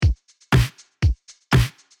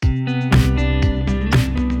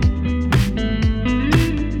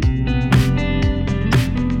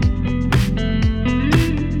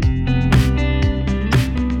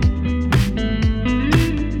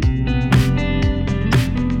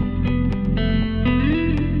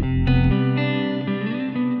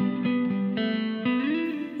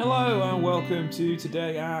to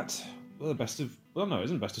today at it isn't best of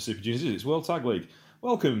Super Juniors, it's World Tag League.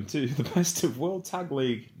 Welcome to the best of World Tag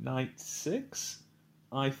League night 6,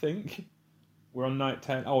 I think. We're on night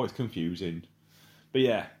 10. Oh, it's confusing. But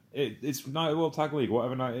yeah, it's night of World Tag League,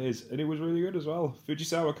 whatever night it is, and it was really good as well.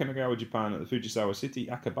 Fujisawa, Kanagawa, Japan at the Fujisawa City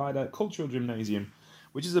Akabada Cultural Gymnasium,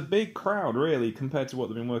 which is a big crowd, really, compared to what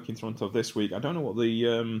they've been working in front of this week. I don't know what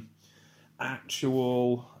the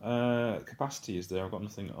actual capacity is there. I've got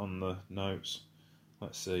nothing on the notes.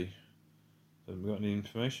 Let's see. Have we got any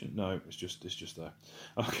information? No, it's just there.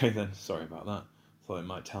 Okay then, sorry about that. Thought it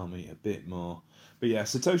might tell me a bit more. But yeah,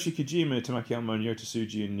 Satoshi Kojima, Tamaki Yama, Yota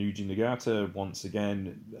Tsuji and Yuji Nagata once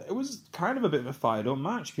again. It was kind of a bit of a fired up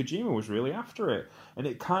match. Kojima was really after it. And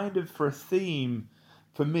it kind of, for a theme,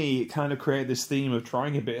 for me, it kind of created this theme of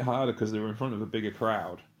trying a bit harder because they were in front of a bigger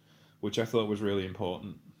crowd, which I thought was really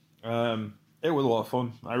important. It was a lot of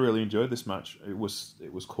fun. I really enjoyed this match. It was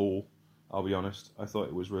cool, I'll be honest. I thought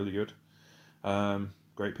it was really good.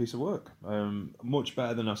 Great piece of work. Much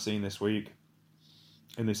better than I've seen this week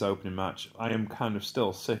in this opening match. I am kind of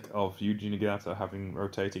still sick of Yuji Nagata having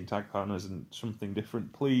rotating tag partners, and something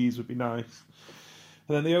different, please, would be nice.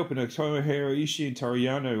 And then the opener, Tomohiro Ishii and Toru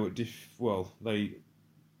Yano, did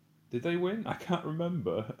they win? I can't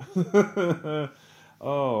remember.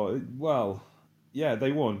 Yeah,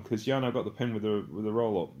 they won, because Yano got the pin with a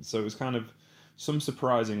roll-up. So it was kind of some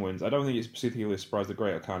surprising wins. I don't think it's particularly a surprise that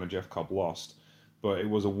Great O'Khan and Jeff Cobb lost, but it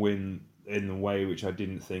was a win in the way which I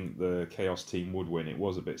didn't think the Chaos team would win. It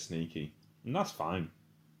was a bit sneaky. And that's fine.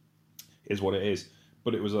 It is what it is.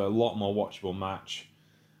 But it was a lot more watchable match.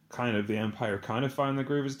 Kind of the Empire kind of find the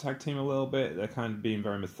groove as a tag team a little bit. They're kind of being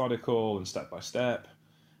very methodical and step by step.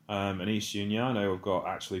 And Ishii and Yano have got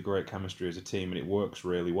actually great chemistry as a team, and it works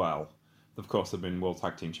really well. Of course, they've been World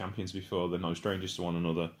Tag Team Champions before. They're no strangers to one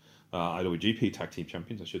another. IWGP Tag Team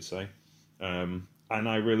Champions, I should say. And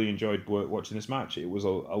I really enjoyed watching this match. It was a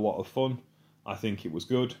lot of fun. I think it was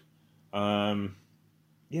good. It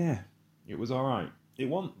was alright. It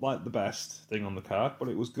wasn't like the best thing on the card, but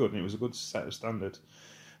it was good, and it was a good set of standard.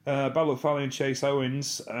 Bad Luck Fale and Chase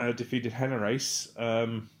Owens defeated Henna Race.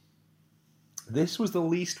 This was the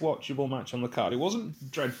least watchable match on the card. It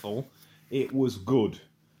wasn't dreadful. It was good.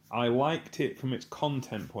 I liked it from its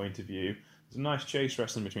content point of view. There's a nice chain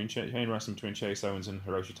wrestling between Chase Owens and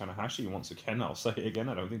Hiroshi Tanahashi. Once again, I'll say it again,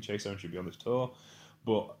 I don't think Chase Owens should be on this tour,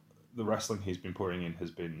 but the wrestling he's been putting in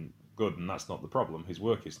has been good, and that's not the problem. His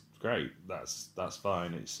work is great. That's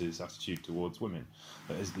fine. It's his attitude towards women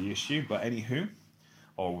that is the issue. But anywho,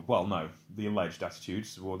 the alleged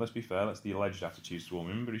attitudes. Well, let's be fair. That's the alleged attitudes toward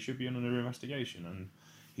women, but he should be under investigation, and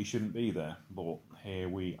he shouldn't be there. But here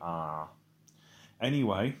we are.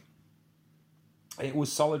 Anyway, it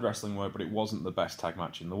was solid wrestling work, but it wasn't the best tag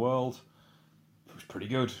match in the world. It was pretty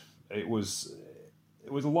good. It was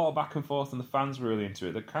a lot of back and forth, and the fans were really into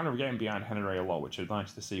it. They're kind of getting behind Henare a lot, which is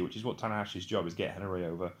nice to see, which is what Tanahashi's job is, get Henare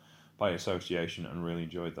over by association, and really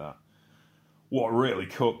enjoyed that. What really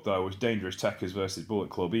cooked, though, was Dangerous Tekkers versus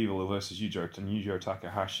Bullet Club Evil versus Yujiro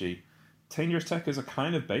Takahashi. Dangerous Tekkers are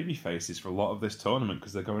kind of baby faces for a lot of this tournament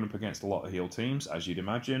because they're going up against a lot of heel teams, as you'd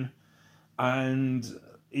imagine. And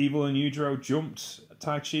Evil and Yujiro jumped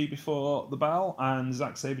Tai Chi before the bell, and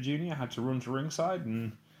Zack Sabre Jr. had to run to ringside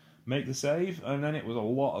and make the save. And then it was a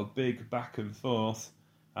lot of big back and forth,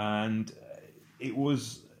 and it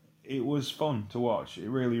was fun to watch. It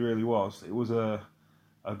really, really was. It was a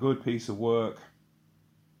good piece of work.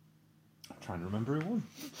 I'm trying to remember who won.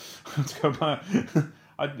 Let's go back.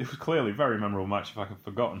 It was clearly a very memorable match if I could have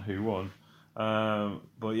forgotten who won.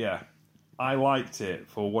 But yeah, I liked it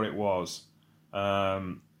for what it was.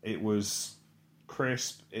 It was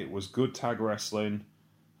crisp. It was good tag wrestling,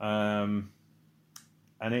 and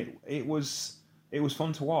it was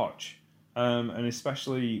fun to watch. And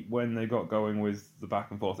especially when they got going with the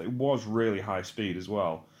back and forth, it was really high speed as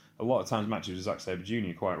well. A lot of times matches with Zack Sabre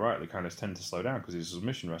Jr., quite rightly, kind of tend to slow down because he's a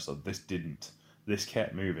submission wrestler. This didn't. This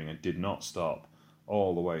kept moving and did not stop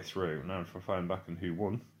all the way through. Now if I find back and who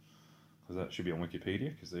won, because that should be on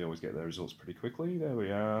Wikipedia, because they always get their results pretty quickly. There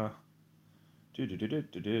we are. Where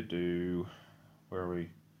are we?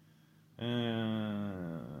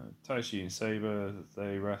 Taichi and Sabre,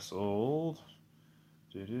 they wrestled.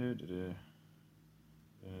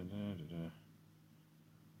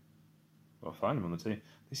 I'll find them on the team.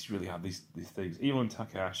 This really had these things. Evil and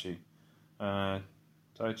Takahashi.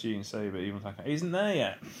 Taichi and Sabre, Evil and Takahashi. Isn't there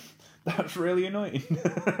yet? That's really annoying.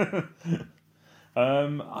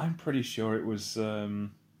 I'm pretty sure it was.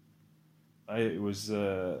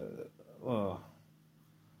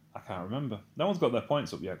 I can't remember. No one's got their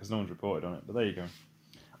points up yet because no one's reported on it. But there you go.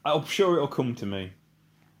 I'm sure it'll come to me.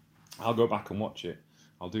 I'll go back and watch it.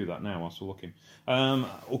 I'll do that now whilst we're looking.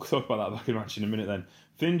 We'll talk about that back in match in a minute then.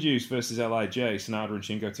 FinJuice versus LIJ, Sanada and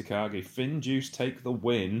Shingo Takagi. FinJuice take the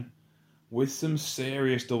win with some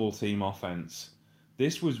serious double team offense.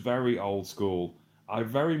 This was very old school. I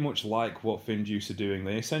very much like what FinJuice are doing.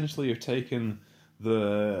 They essentially have taken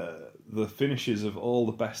the finishes of all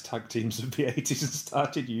the best tag teams of the 80s and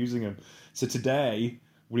started using them. So today,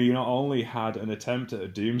 we not only had an attempt at a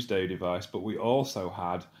Doomsday device, but we also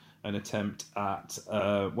had an attempt at,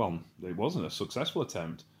 it wasn't a successful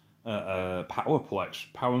attempt,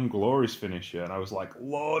 Powerplex, Power and Glory's finisher. And I was like,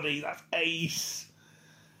 Lordy, that's ace!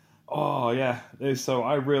 Oh, yeah. So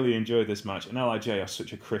I really enjoyed this match. And LIJ are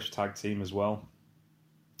such a crisp tag team as well.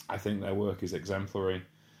 I think their work is exemplary.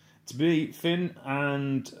 To be Finley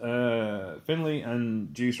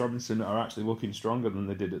and Juice Robinson are actually looking stronger than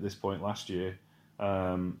they did at this point last year.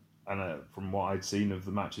 And from what I'd seen of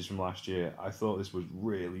the matches from last year, I thought this was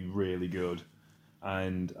really, really good.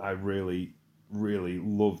 And I really, really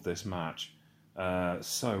loved this match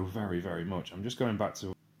so very, very much. I'm just going back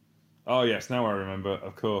to... Oh, yes, now I remember.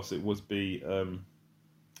 Of course, it would be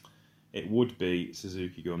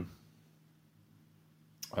Suzuki Gun.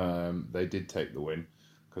 They did take the win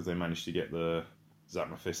because they managed to get the Zack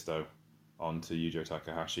Mephisto onto Yujo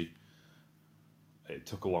Takahashi. It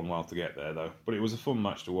took a long while to get there, though. But it was a fun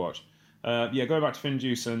match to watch. Going back to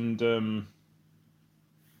FinJuice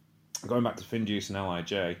and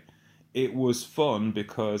LIJ, it was fun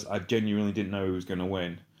because I genuinely didn't know who was going to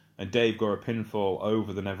win. And Dave got a pinfall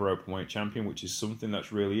over the Never Openweight champion, which is something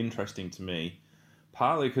that's really interesting to me.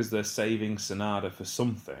 Partly because they're saving Sanada for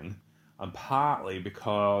something, and partly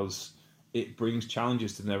because it brings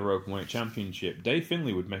challenges to the Never Openweight Championship. Dave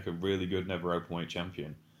Finlay would make a really good Never Openweight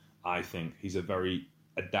champion, I think. He's a very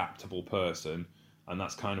adaptable person, and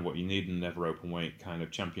that's kind of what you need in the Never Openweight kind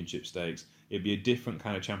of championship stakes. It'd be a different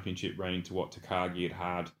kind of championship reign to what Takagi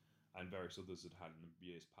had and various others had in the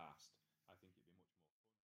years past. I think it'd be much more fun.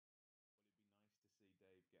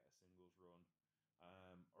 But it'd be nice to see Dave get a singles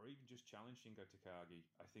run, or even just challenge Shingo Takagi.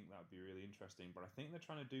 I think that would be really interesting. But I think they're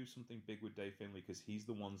trying to do something big with Dave Finlay because he's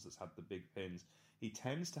the one that's had the big pins. He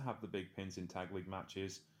tends to have the big pins in tag league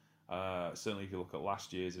matches. Certainly, if you look at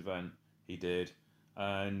last year's event, he did.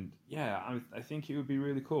 And yeah, I think it would be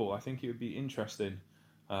really cool. I think it would be interesting.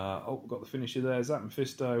 We've got the finisher there, Zack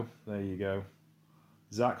Mephisto. There you go.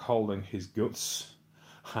 Zack holding his guts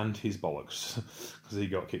and his bollocks because he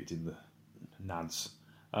got kicked in the nads.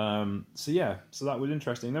 So that was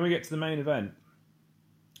interesting. Then we get to the main event,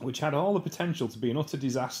 which had all the potential to be an utter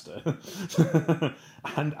disaster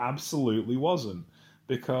and absolutely wasn't,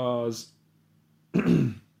 because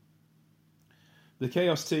the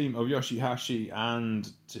Chaos team of Yoshihashi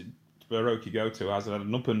and Hiroki Goto has had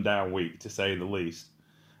an up and down week, to say the least.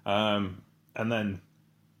 And then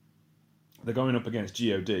they're going up against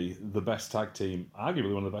GOD, the best tag team,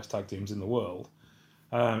 arguably one of the best tag teams in the world,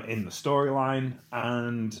 in the storyline,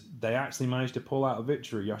 and they actually managed to pull out a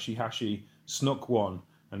victory. Yoshihashi snuck one,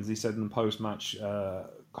 and as he said in the post-match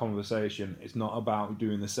conversation, it's not about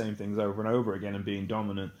doing the same things over and over again and being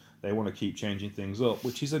dominant. They want to keep changing things up,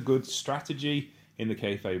 which is a good strategy in the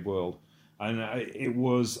kayfabe world. And it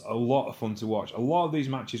was a lot of fun to watch. A lot of these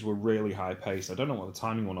matches were really high-paced. I don't know what the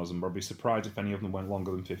timing was on them, but I'd be surprised if any of them went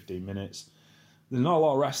longer than 15 minutes. There's not a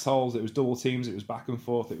lot of rest holds. It was double teams. It was back and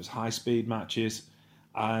forth. It was high-speed matches.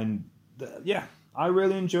 And, I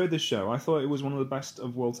really enjoyed this show. I thought it was one of the best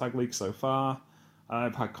of World Tag League so far.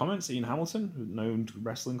 I've had comments. Ian Hamilton, known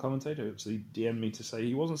wrestling commentator, actually DM'd me to say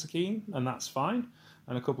he wasn't so keen, and that's fine.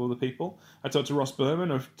 And a couple of other people. I talked to Ross Berman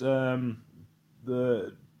of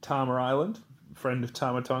the Tama Island, friend of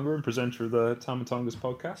Tama Tonga and presenter of the Tama Tonga's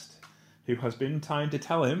podcast, who has been trying to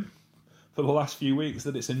tell him for the last few weeks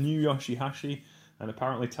that it's a new Yoshihashi, and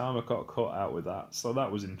apparently Tama got caught out with that. So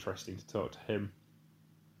that was interesting to talk to him.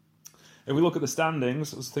 If we look at the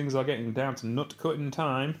standings, as things are getting down to nut-cutting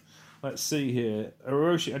time, let's see here.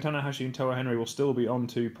 Hiroshi Tanahashi and Toa Henry will still be on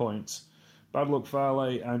 2 points. Bad Luck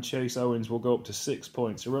Fale and Chase Owens will go up to 6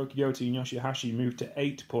 points. Hiroki Goto and Yoshihashi move to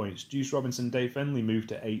 8 points. Juice Robinson and Dave Finlay move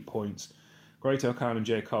to 8 points. Great-O-Khan and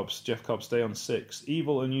Jeff Cobb stay on 6.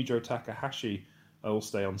 Evil and Yujo Takahashi will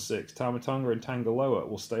stay on 6. Tama Tonga and Tangaloa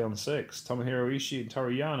will stay on 6. Tomohiro Ishii and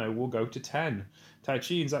Toru Yano will go to 10.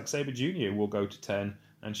 Taichi and Zack Sabre Jr. will go to 10.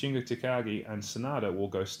 And Shingo Takagi and Sanada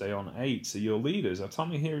will stay on 8. So your leaders are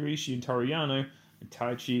Tomohiro Ishii and Toru Yano, and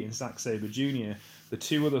Taichi and Zack Sabre Jr. The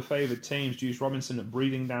two other favoured teams, Juice Robinson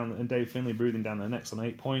and Dave Finlay breathing down their necks on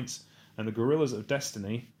 8 points, and the Gorillas of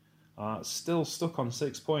Destiny are still stuck on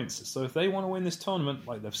 6 points. So if they want to win this tournament,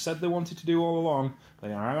 like they've said they wanted to do all along,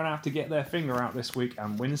 they are going to have to get their finger out this week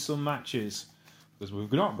and win some matches. because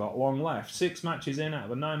we've not got long left. 6 matches in out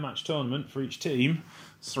of a 9-match tournament for each team.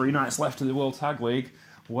 3 nights left of the World Tag League.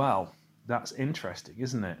 Well, that's interesting,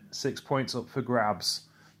 isn't it? 6 points up for grabs.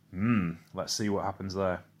 Let's see what happens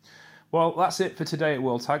there. Well, that's it for today at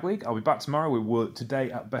World Tag League. I'll be back tomorrow with Work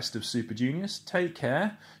Today at Best of Super Juniors. Take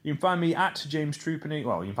care. You can find me at James Trupany.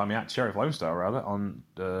 Well, you can find me at Sheriff Lone Star, rather. You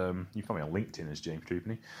can find me on LinkedIn as James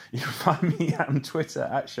Trupany. You can find me on Twitter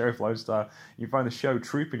at Sheriff Lone Star. You can find the show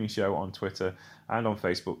Trupany Show on Twitter and on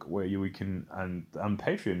Facebook, where we can, and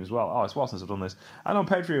Patreon as well. Oh, it's a while since I've done this. And on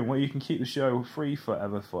Patreon, where you can keep the show free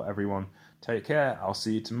forever for everyone. Take care. I'll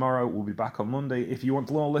see you tomorrow. We'll be back on Monday. If you want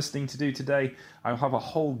more listening to do today, I'll have a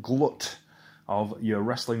whole glut of your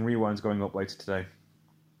Wrestling Rewinds going up later today.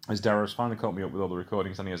 As Darrow's finally caught me up with all the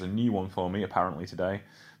recordings, and he has a new one for me, apparently, today.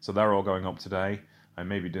 So they're all going up today. I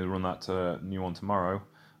maybe do run that new one tomorrow.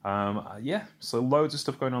 So loads of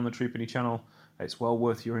stuff going on the Trupany channel. It's well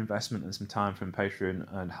worth your investment and some time from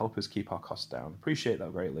Patreon, and help us keep our costs down. Appreciate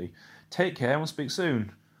that greatly. Take care, and we'll speak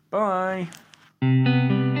soon. Bye!